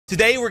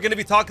Today, we're going to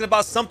be talking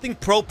about something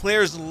pro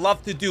players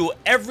love to do.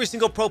 Every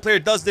single pro player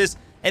does this.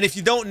 And if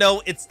you don't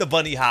know, it's the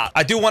bunny hop.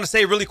 I do want to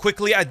say really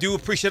quickly, I do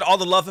appreciate all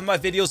the love in my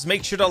videos.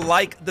 Make sure to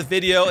like the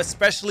video,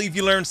 especially if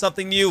you learn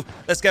something new.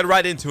 Let's get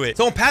right into it.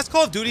 So in past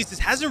Call of Duties, this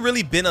hasn't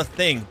really been a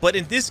thing. But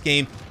in this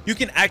game, you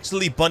can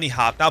actually bunny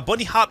hop. Now,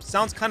 bunny hop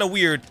sounds kind of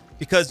weird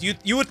because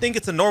you would think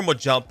it's a normal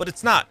jump, but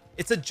it's not.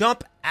 It's a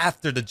jump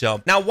after the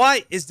jump. Now,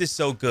 why is this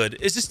so good?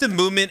 It's just the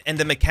movement and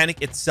the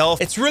mechanic itself.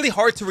 It's really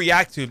hard to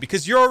react to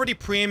because you're already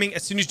pre-aiming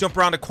as soon as you jump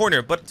around a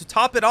corner. But to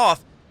top it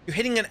off, you're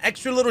hitting an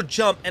extra little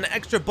jump and an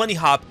extra bunny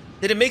hop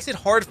that it makes it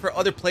hard for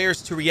other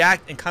players to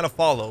react and kind of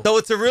follow. So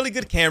it's a really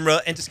good camera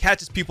and just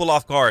catches people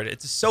off guard.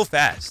 It's just so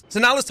fast. So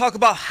now let's talk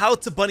about how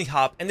to bunny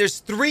hop. And there's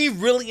three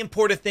really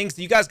important things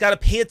that you guys got to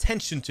pay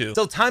attention to.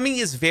 So timing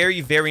is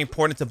very, very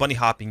important to bunny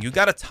hopping. You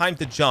got to time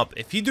the jump.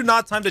 If you do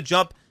not time the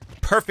jump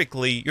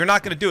perfectly, you're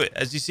not going to do it.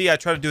 As you see, I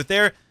tried to do it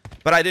there,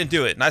 but I didn't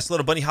do it. Nice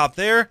little bunny hop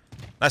there.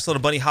 Nice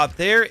little bunny hop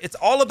there. It's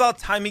all about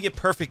timing it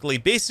perfectly.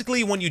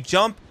 Basically, when you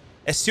jump,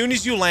 as soon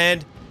as you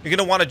land, you're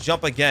going to want to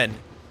jump again.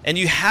 And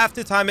you have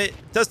to time it.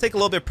 It does take a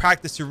little bit of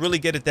practice to really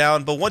get it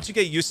down. But once you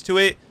get used to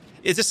it,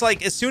 it's just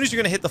like as soon as you're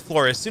going to hit the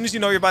floor, as soon as you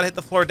know you're about to hit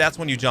the floor, that's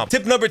when you jump.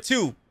 Tip number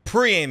 2,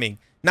 pre-aiming.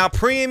 Now,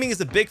 pre-aiming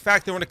is a big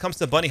factor when it comes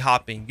to bunny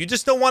hopping. You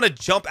just don't want to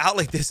jump out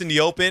like this in the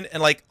open.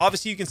 And like,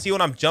 obviously, you can see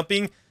when I'm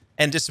jumping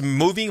and just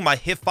moving, my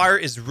hip fire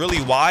is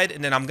really wide.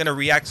 And then I'm going to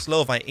react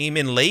slow if I aim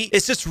in late.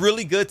 It's just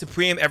really good to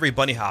pre-aim every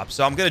bunny hop.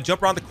 So I'm going to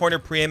jump around the corner,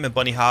 pre-aim and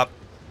bunny hop.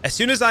 As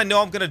soon as I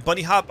know I'm going to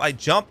bunny hop, I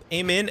jump,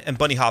 aim in, and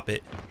bunny hop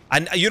it.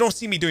 You don't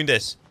see me doing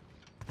this.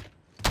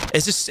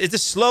 It's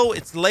just slow.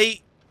 It's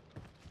late.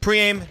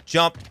 Pre-aim,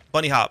 jump,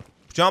 bunny hop.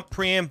 Jump,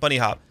 pre-aim, bunny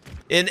hop.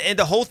 And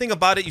the whole thing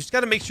about it, you just got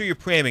to make sure you're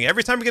pre-aiming.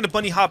 Every time you're going to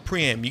bunny hop,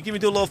 pre-aim. You can even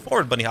do a little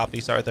forward bunny hop.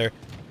 You saw right there.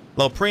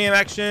 Little pre-aim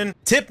action.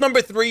 Tip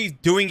number 3,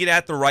 doing it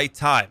at the right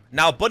time.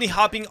 Now, bunny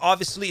hopping,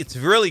 obviously, it's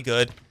really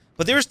good.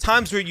 But there's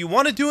times where you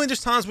want to do it, and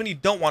there's times when you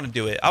don't want to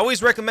do it. I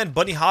always recommend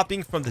bunny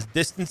hopping from the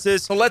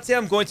distances. So let's say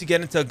I'm going to get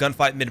into a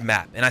gunfight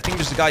mid-map, and I think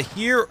there's a guy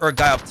here or a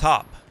guy up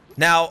top.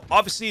 Now,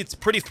 obviously, it's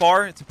pretty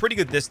far. It's a pretty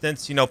good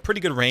distance, you know, pretty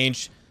good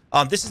range.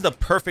 This is the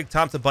perfect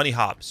time to bunny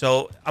hop.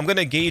 So I'm going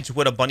to engage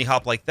with a bunny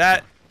hop like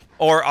that.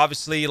 Or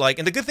obviously, like,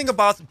 and the good thing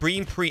about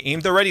being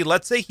pre-aimed already,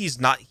 let's say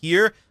he's not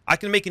here, I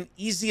can make an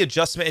easy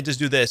adjustment and just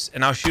do this,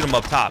 and I'll shoot him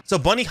up top. So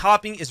bunny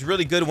hopping is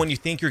really good when you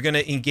think you're going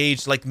to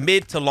engage like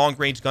mid to long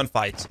range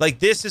gunfights. Like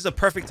this is a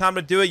perfect time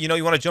to do it. You know,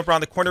 you want to jump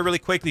around the corner really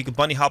quickly. You can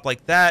bunny hop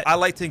like that. I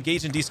like to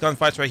engage in these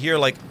gunfights right here.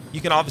 Like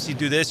you can obviously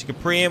do this. You can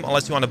pre-aim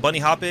unless you want to bunny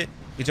hop it.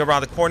 You jump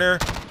around the corner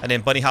and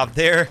then bunny hop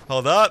there.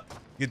 Hold up.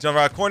 You jump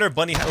around the corner,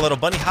 little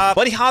bunny hop.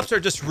 Bunny hops are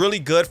just really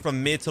good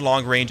from mid to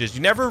long ranges.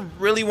 You never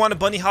really want to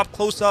bunny hop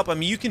close up. I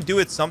mean, you can do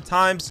it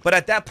sometimes, but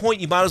at that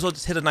point, you might as well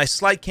just hit a nice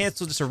slide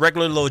cancel, just a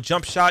regular little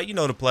jump shot. You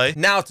know the play.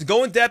 Now, to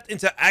go in depth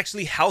into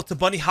actually how to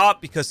bunny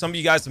hop, because some of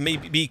you guys may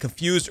be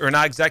confused or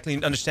not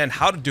exactly understand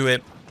how to do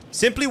it,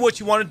 simply what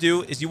you want to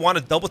do is you want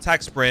to double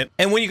tack sprint.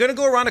 And when you're going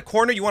to go around a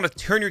corner, you want to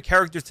turn your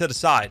character to the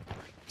side.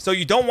 So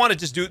you don't want to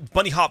just do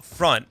bunny hop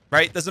front,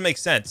 right? Doesn't make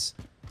sense.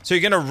 So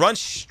you're going to run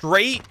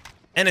straight.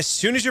 And as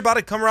soon as you're about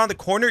to come around the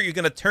corner, you're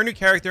going to turn your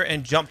character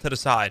and jump to the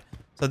side.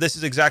 So this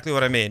is exactly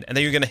what I mean. And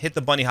then you're going to hit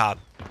the bunny hop.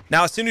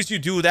 Now, as soon as you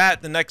do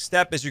that, the next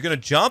step is you're going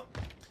to jump.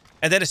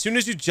 And then as soon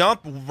as you jump,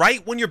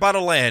 right when you're about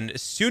to land,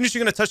 as soon as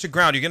you're going to touch the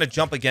ground, you're going to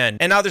jump again.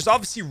 And now there's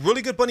obviously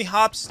really good bunny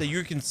hops that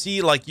you can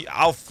see, like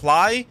I'll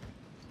fly.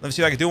 Let me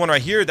see if I can do one right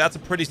here. That's a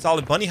pretty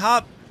solid bunny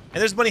hop. And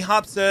there's bunny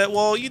hops that,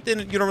 well, you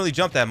don't really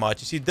jump that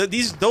much. You see,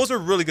 those are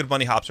really good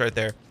bunny hops right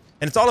there.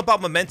 And it's all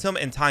about momentum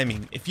and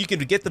timing. If you can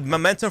get the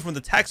momentum from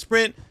the tack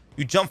sprint,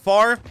 you jump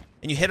far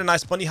and you hit a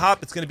nice bunny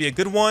hop, it's going to be a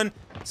good one.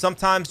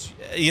 Sometimes,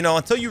 you know,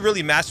 until you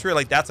really master it,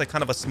 like that's like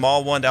kind of a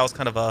small one. That was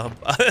kind of a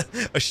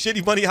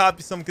shitty bunny hop,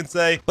 some can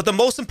say. But the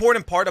most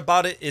important part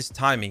about it is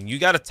timing. You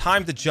got to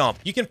time the jump.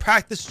 You can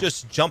practice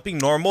just jumping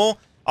normal.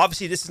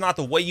 Obviously, this is not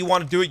the way you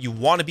want to do it. You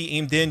want to be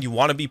aimed in. You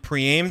want to be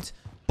pre-aimed.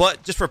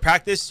 But just for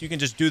practice, you can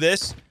just do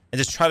this and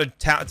just try to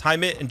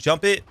time it and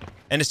jump it.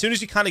 And as soon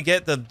as you kind of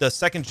get the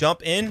second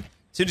jump in,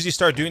 as soon as you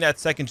start doing that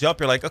second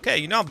jump, you're like, okay,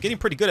 you know, I'm getting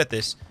pretty good at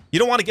this. You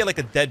don't want to get like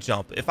a dead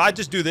jump. If I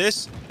just do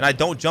this and I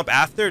don't jump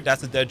after,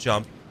 that's a dead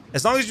jump.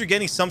 As long as you're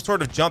getting some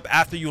sort of jump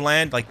after you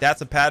land, like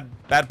that's a bad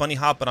bunny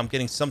hop, but I'm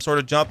getting some sort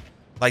of jump.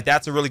 Like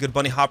that's a really good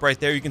bunny hop right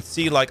there. You can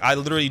see like I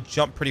literally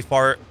jump pretty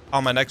far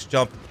on my next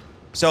jump.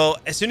 So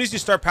as soon as you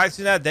start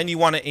practicing that, then you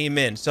want to aim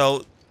in.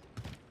 So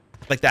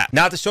like that.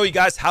 Now to show you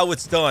guys how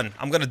it's done,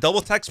 I'm going to double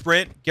tack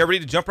sprint, get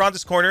ready to jump around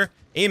this corner,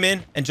 aim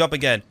in and jump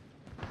again.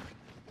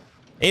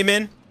 Aim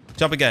in,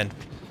 jump again.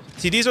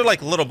 See, these are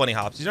like little bunny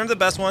hops. These aren't the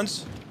best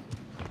ones,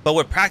 but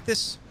with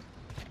practice,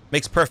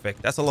 makes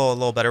perfect. That's a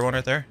little better one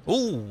right there.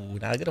 Ooh,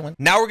 not a good one.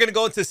 Now we're going to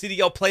go into the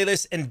CDL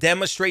playlist and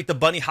demonstrate the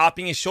bunny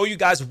hopping and show you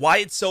guys why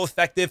it's so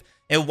effective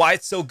and why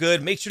it's so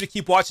good. Make sure to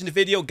keep watching the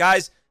video.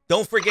 Guys,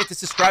 don't forget to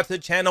subscribe to the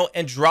channel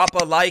and drop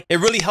a like. It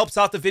really helps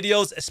out the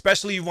videos,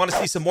 especially if you want to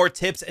see some more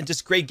tips and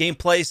just great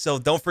gameplay. So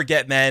don't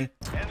forget, man.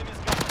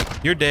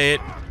 You're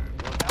dead.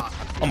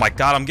 Oh my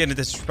God, I'm getting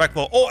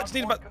disrespectful. Oh, I just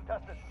need about...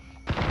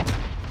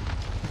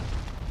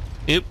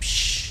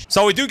 Oops.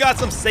 So we do got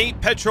some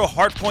St. Petro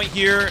hardpoint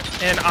here,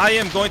 and I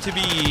am going to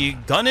be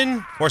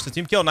gunning. Force the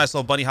team kill. Nice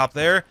little bunny hop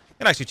there.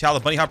 And actually chow the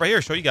bunny hop right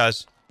here. Show you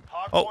guys.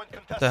 Oh,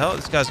 what the hell?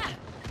 This guy's...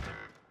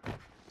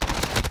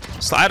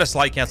 I had to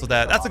slide cancel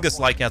that. That's a good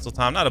slide cancel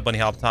time, not a bunny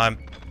hop time.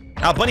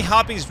 Now, bunny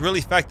hopping is really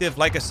effective.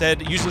 Like I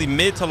said, usually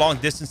mid to long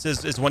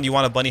distances is when you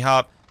want a bunny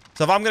hop.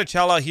 So if I'm going to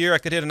chow out here, I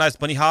could hit a nice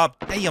bunny hop.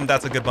 Damn,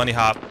 that's a good bunny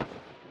hop.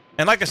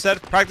 And like I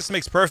said, practice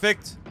makes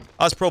perfect.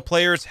 Us pro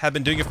players have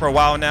been doing it for a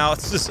while now.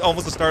 It's just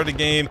almost the start of the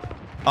game.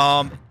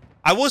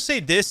 I will say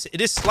this.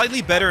 It is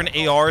slightly better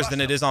in ARs than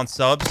it is on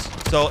subs.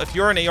 So if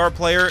you're an AR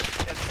player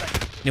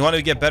and you want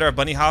to get better at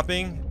bunny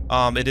hopping,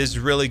 it is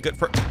really good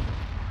for...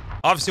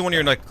 Obviously, when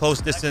you're in a close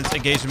distance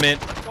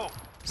engagement,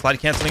 slide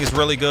canceling is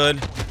really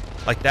good.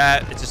 Like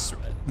that. It's just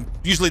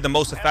usually the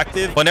most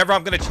effective. Whenever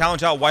I'm going to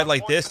challenge out wide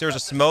like this, there's a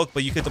smoke,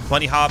 but you get the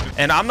bunny hop.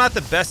 And I'm not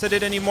the best at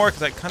it anymore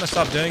because I kind of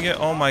stopped doing it.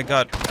 Oh my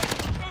God.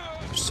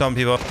 Some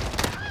people...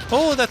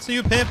 Oh, that's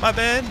you, pimp. My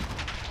bad.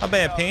 My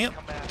bad, pimp.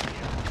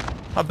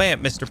 My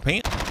bad, Mr.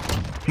 Pimp.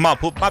 Come on,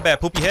 poop. My bad,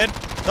 poopy head.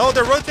 No,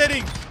 they're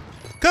rotating.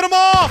 Cut them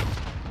off.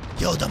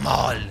 Kill them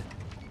all.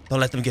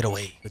 Don't let them get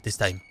away with this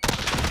time.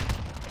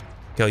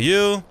 Kill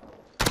you.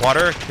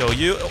 Water. Kill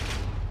you. Oh.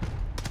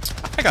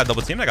 I got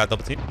double team. I got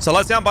double team. So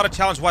let's say I'm about to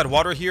challenge wide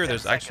water here.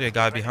 There's actually a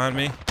guy behind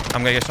me.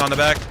 I'm going to get shot in the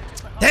back.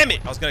 Damn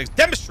it. I was going to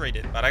demonstrate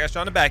it, but I got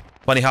shot in the back.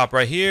 Bunny hop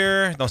right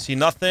here. Don't see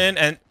nothing.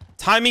 And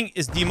timing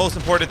is the most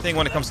important thing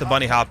when it comes to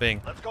bunny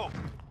hopping.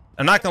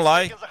 I'm not gonna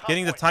lie,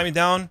 getting the timing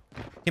down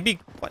can be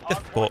quite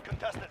difficult.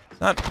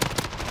 It's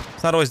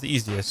not always the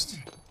easiest.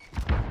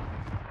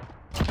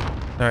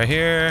 Right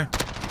here.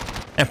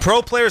 And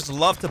pro players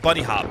love to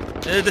bunny hop.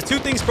 The two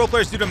things pro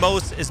players do the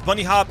most is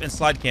bunny hop and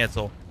slide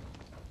cancel.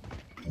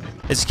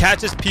 It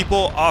catches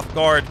people off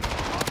guard.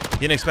 You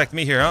didn't expect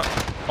me here, huh?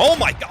 Oh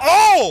my God!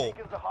 Oh!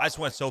 I just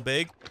went so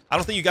big. I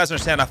don't think you guys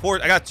understand.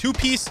 I got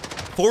two-piece,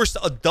 forced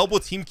a double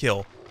team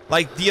kill.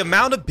 Like, the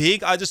amount of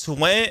big I just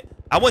went...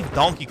 I went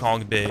Donkey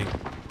Kong big.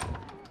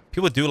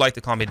 People do like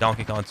to call me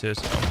Donkey Kong, too,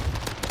 so...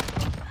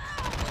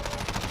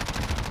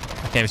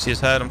 I can't even see his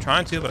head. I'm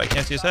trying to, but I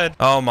can't see his head.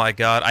 Oh, my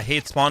God. I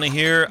hate spawning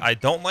here. I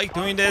don't like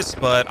doing this,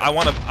 but I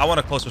want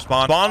a closer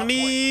spawn. Spawn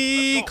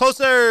me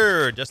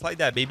closer! Just like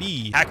that,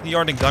 baby. Hackney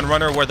Yard and Gun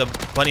Runner, where the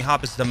bunny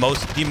hop is the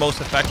most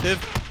effective.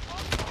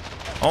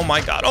 Oh,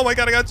 my God. Oh, my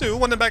God. I got two.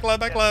 One in back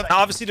left, back left. Now,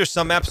 obviously, there's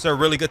some maps that are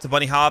really good to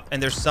bunny hop,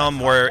 and there's some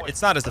where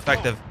it's not as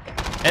effective.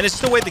 And it's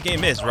just the way the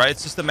game is, right?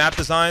 It's just the map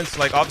designs.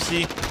 Like,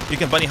 obviously, you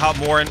can bunny hop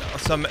more in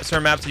some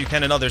certain maps than you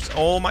can in others.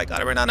 Oh, my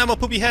God. I ran out of ammo,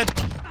 poopy head.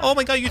 Oh,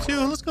 my God, you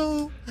too. Let's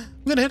go.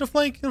 I'm going to hit a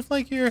flank.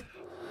 Here.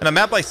 And a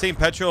map like St.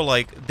 Petro,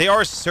 like, there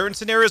are certain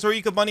scenarios where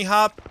you could bunny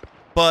hop,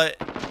 but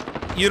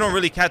you don't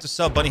really catch a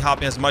sub bunny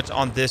hopping as much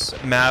on this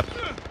map.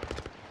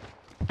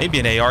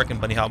 Maybe an AR can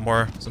bunny hop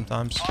more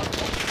sometimes.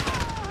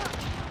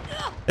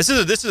 This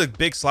is a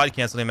big slide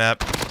canceling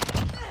map.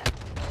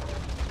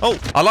 Oh,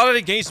 a lot of the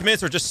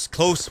engagements are just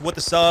close with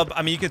the sub.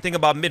 I mean, you can think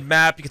about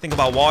mid-map. You can think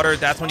about water.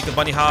 That's when you can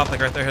bunny hop. Like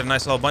right there, hit a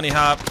nice little bunny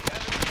hop.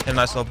 Hit a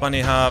nice little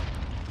bunny hop.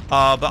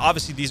 But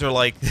obviously, these are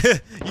like...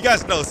 you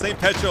guys know, St.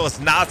 Petro is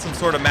not some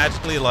sort of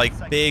magically,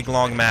 like, big,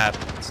 long map.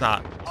 It's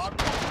not.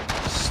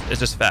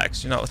 It's just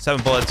facts. You know,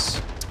 7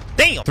 bullets.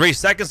 Damn! 3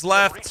 seconds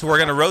left. So we're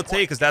going to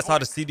rotate because that's how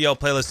the CDL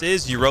playlist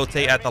is. You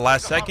rotate at the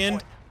last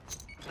second.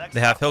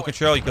 They have hill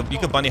control. You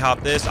can bunny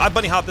hop this. I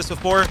bunny hopped this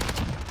before.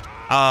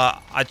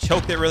 I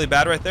choked it really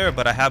bad right there,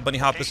 but I have bunny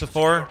hopped this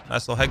before.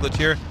 Nice little head glitch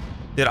here.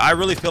 Dude, I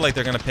really feel like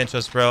they're going to pinch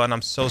us, bro. And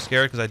I'm so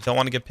scared because I don't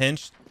want to get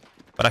pinched.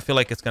 But I feel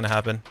like it's going to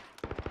happen.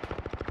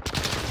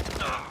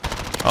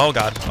 Oh,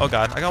 God. Oh,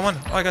 God. I got one.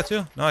 Oh, I got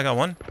two. No, I got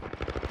one.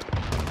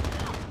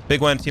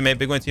 Big win, teammate.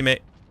 Big win, teammate.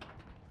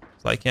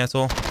 Slide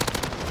cancel.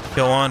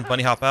 Kill one.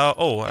 Bunny hop out.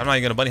 Oh, I'm not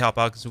even going to bunny hop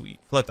out because we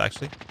flipped,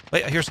 actually.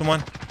 Wait, I hear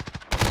someone.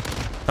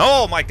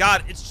 Oh, my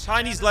God. It's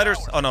Chinese letters.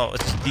 Oh, no.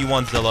 It's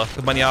D1 Zilla.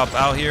 Good bunny hop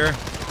out here.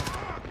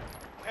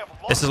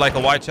 This is like a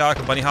wide shot.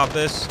 Can bunny hop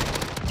this.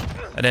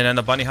 And then end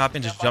up bunny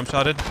hopping. Just jump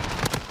shotted.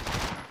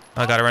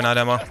 I got it right now,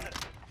 ammo.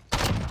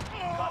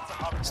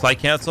 Slide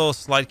cancel.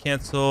 Slide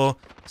cancel.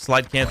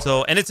 Slide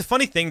cancel. And it's a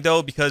funny thing,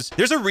 though, because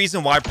there's a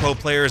reason why pro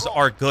players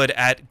are good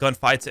at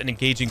gunfights and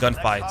engaging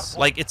gunfights.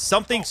 Like, it's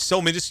something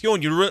so minuscule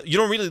and you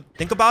don't really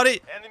think about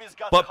it.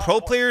 But pro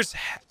players,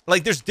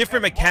 like, there's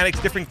different mechanics,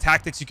 different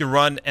tactics you can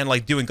run and,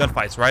 like, do in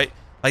gunfights, right?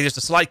 Like, there's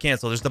the slide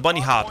cancel. There's the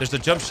bunny hop. There's the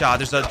jump shot.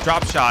 There's the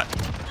drop shot.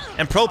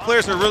 And pro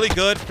players are really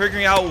good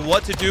figuring out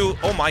what to do.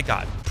 Oh, my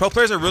God. Pro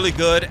players are really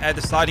good at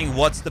deciding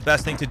what's the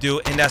best thing to do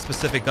in that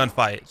specific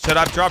gunfight. Should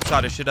I have drop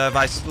shotted? Should I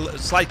have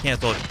slide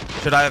canceled?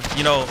 Should I have,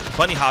 you know,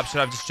 bunny hop? Should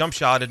I have just jump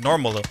shotted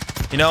normal?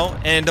 You know?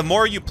 And the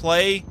more you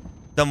play,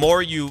 the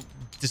more you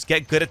just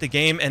get good at the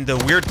game. And the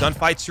weird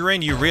gunfights you're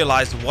in, you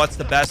realize what's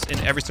the best in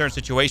every certain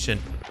situation.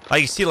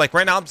 Like, you see, like,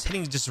 right now, I'm just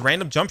hitting just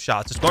random jump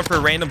shots. Just going for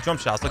random jump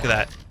shots. Look at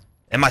that.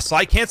 Am I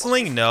slide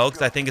canceling? No,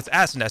 because I think it's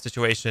ass in that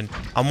situation.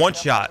 I'm one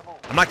shot.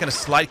 I'm not going to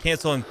slide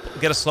cancel and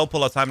get a slow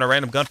pull-out time in a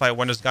random gunfight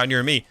when there's a guy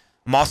near me.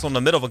 I'm also in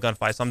the middle of a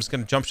gunfight, so I'm just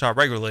going to jump shot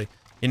regularly.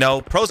 You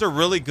know, pros are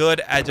really good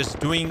at just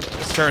doing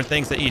certain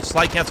things that each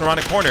slide cancel around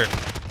a corner.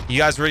 You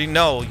guys already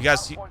know.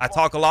 I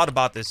talk a lot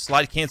about this.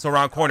 Slide cancel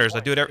around corners.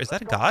 I do it. Is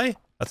that a guy?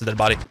 That's a dead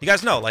body. You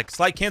guys know, like,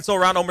 slide cancel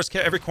around almost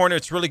every corner.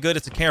 It's really good.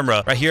 It's a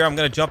camera. Right here, I'm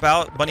going to jump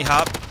out. Bunny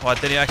hop. Oh, I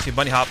didn't actually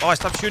bunny hop. Oh, I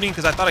stopped shooting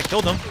because I thought I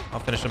killed him.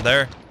 I'll finish him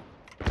there.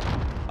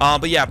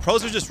 But yeah,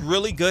 pros are just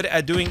really good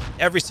at doing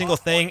every single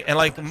thing. And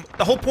like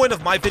the whole point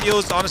of my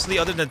videos, honestly,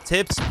 other than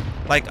tips,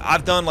 like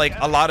I've done like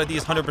a lot of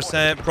these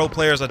 100% pro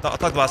players. I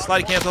talked about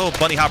slide cancel,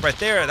 bunny hop right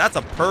there. That's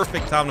a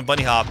perfect time to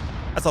bunny hop.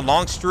 That's a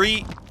long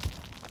street.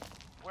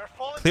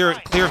 Clear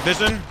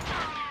vision.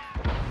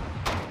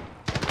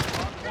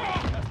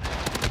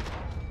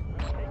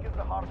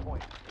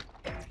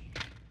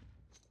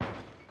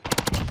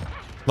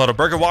 Load a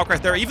burger walk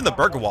right there. Even the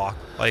burger walk,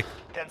 like,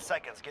 10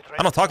 seconds. Get ready.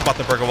 I don't talk about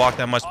the burger walk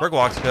that much. Burger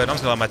walk's good. I'm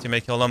just gonna let my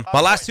teammate kill him.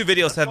 My last two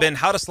videos have been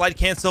how to slide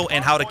cancel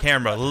and how to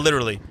camera,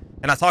 literally.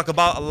 And I talk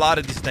about a lot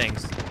of these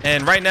things.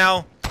 And right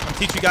now, I'm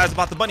teaching you guys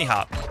about the bunny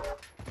hop.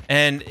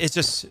 And it's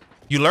just,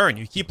 you learn.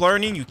 You keep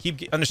learning. You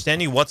keep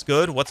understanding what's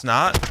good, what's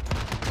not.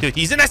 Dude,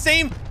 he's in that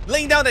same,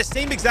 laying down that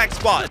same exact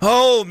spot.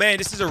 Oh, man,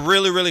 this is a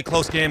really, really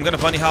close game. I'm gonna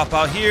bunny hop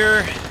out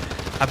here.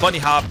 I bunny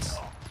hopped,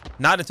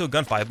 not into a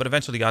gunfight, but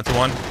eventually got into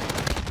one.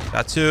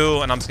 Got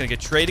two, and I'm just gonna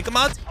get traded. Come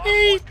on,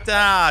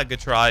 good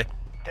try.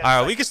 All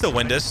right, we can still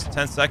win this.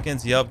 10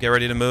 seconds. Yep, get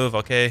ready to move.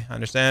 Okay, I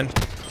understand.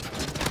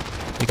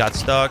 He got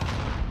stuck.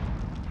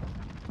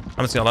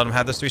 I'm just gonna let him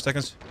have this 3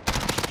 seconds.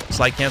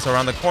 Slide cancel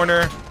around the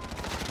corner.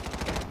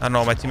 I don't know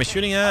what my team is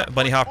shooting at.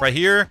 Bunny hop right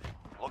here.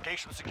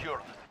 Location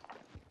secured.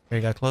 Here,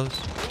 you got close.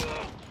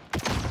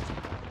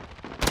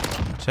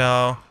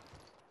 Ciao.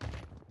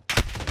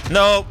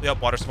 No, yep,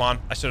 water spawn.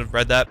 I should have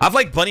read that. I've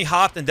like bunny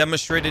hopped and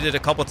demonstrated it a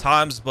couple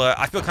times, but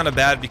I feel kind of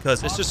bad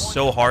because it's just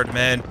so hard,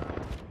 man.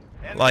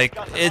 Like,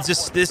 it's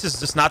just, this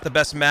is just not the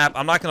best map.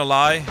 I'm not gonna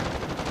lie.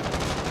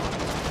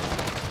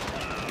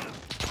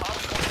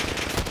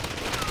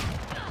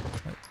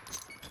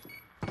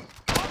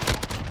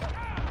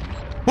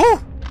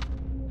 Woo!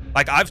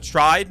 Like, I've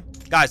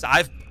tried, guys.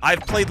 I've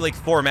played like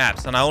 4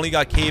 maps, and I only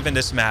got cave in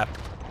this map.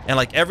 And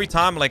like every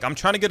time, like I'm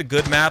trying to get a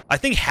good map. I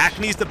think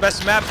Hackney's the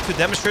best map to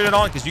demonstrate it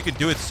on because you could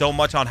do it so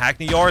much on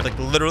Hackney Yard. Like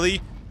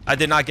literally, I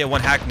did not get one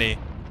Hackney.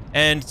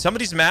 And some of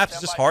these maps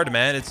is just hard,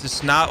 man. It's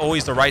just not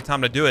always the right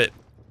time to do it.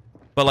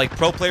 But like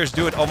pro players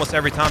do it almost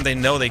every time they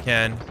know they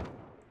can.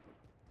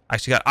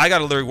 Actually, I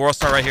got a literally world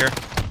star right here.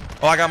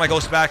 Oh, I got my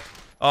ghost back.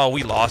 Oh,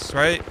 we lost,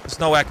 right? There's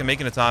no way I can make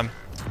it in time.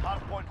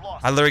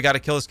 I literally got to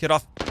kill this kid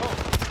off.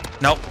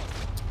 Nope.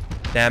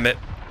 Damn it.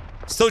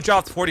 Still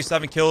dropped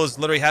 47 kills.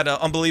 Literally had an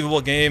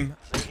unbelievable game.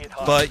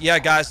 But yeah,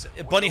 guys,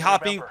 bunny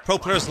hopping, pro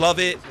players love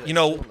it. You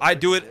know, I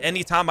do it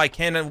anytime I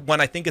can and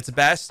when I think it's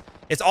best.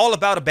 It's all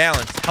about a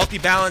balance, healthy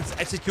balance,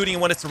 executing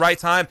when it's the right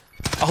time.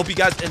 I hope you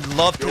guys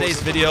love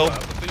today's video.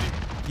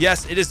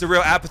 Yes, it is the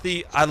real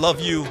Apathy. I love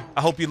you.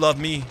 I hope you love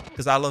me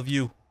because I love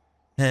you.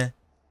 Is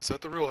that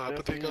the real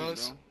Apathy,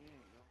 guys?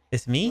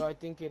 It's me? No, I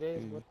think it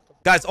is.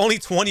 Guys, only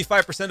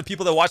 25% of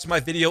people that watch my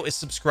video is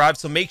subscribed.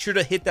 So make sure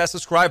to hit that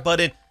subscribe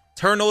button.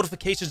 Turn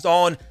notifications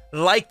on,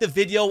 like the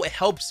video. It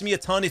helps me a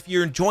ton. If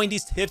you're enjoying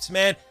these tips,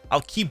 man,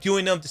 I'll keep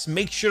doing them. Just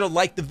make sure to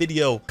like the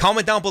video.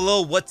 Comment down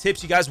below what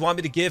tips you guys want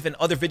me to give and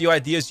other video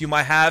ideas you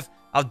might have.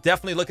 I'll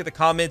definitely look at the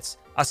comments.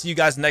 I'll see you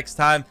guys next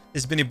time.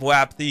 This has been your boy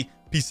Apathy.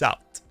 Peace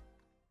out.